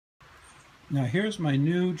Now here's my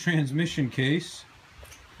new transmission case,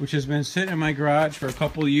 which has been sitting in my garage for a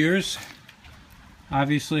couple of years.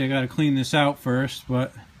 Obviously I got to clean this out first,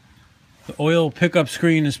 but the oil pickup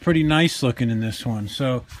screen is pretty nice looking in this one.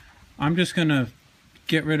 So I'm just going to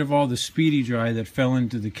get rid of all the speedy dry that fell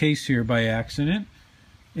into the case here by accident,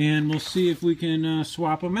 and we'll see if we can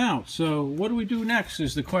swap them out. So what do we do next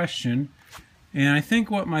is the question. And I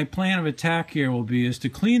think what my plan of attack here will be is to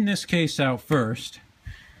clean this case out first,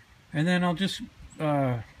 and then I'll just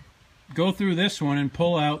go through this one and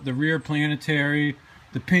pull out the rear planetary,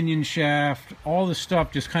 the pinion shaft, all the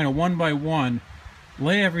stuff just kind of one by one,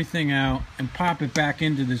 lay everything out and pop it back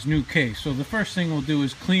into this new case. So the first thing we'll do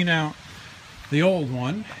is clean out the old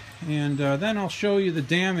one, and then I'll show you the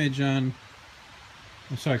damage on,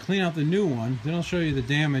 clean out the new one, then I'll show you the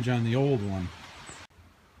damage on the old one.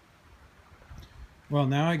 Well,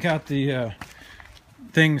 now I got the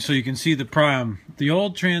thing so you can see the problem. The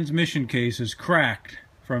old transmission case is cracked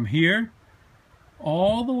from here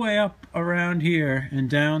all the way up around here and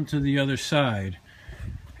down to the other side.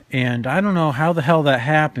 And I don't know how the hell that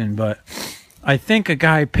happened, but I think a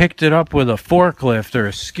guy picked it up with a forklift or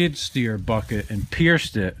a skid steer bucket and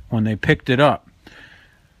pierced it when they picked it up.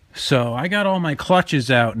 So I got all my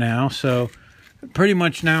clutches out now, so pretty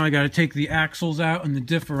much now I got to take the axles out and the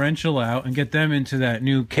differential out and get them into that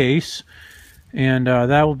new case, and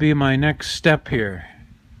that will be my next step here.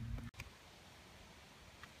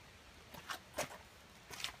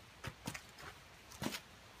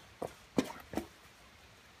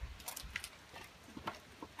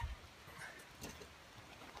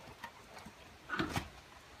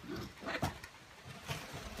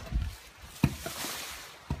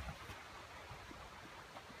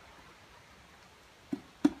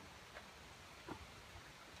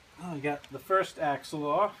 I got the first axle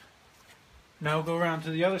off. Now we'll go around to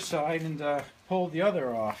the other side and pull the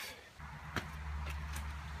other off.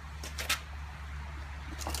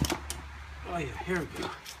 Oh yeah, here we go.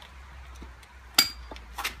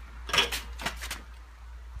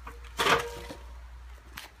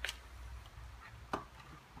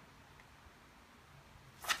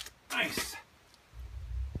 Nice.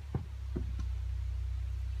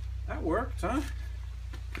 That worked, huh?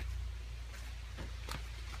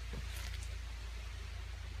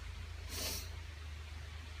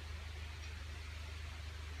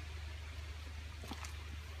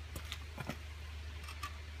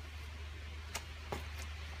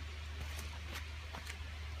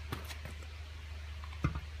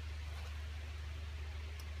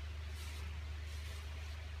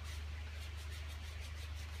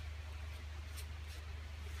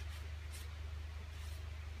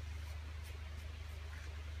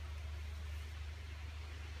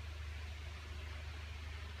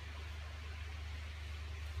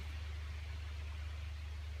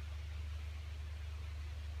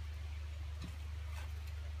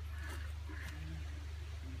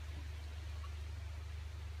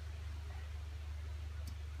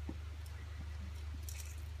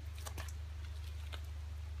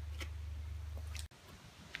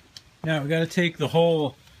 Now we got to take the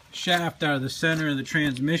whole shaft out of the center of the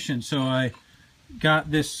transmission, so I got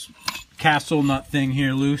this castle nut thing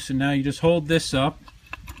here loose, and now you just hold this up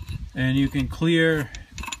and you can clear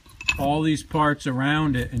all these parts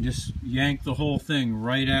around it and just yank the whole thing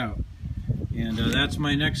right out. And that's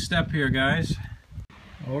my next step here, guys.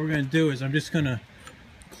 All we're going to do is I'm just going to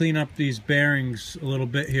clean up these bearings a little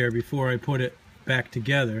bit here before I put it back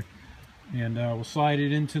together, and we'll slide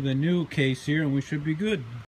it into the new case here and we should be good.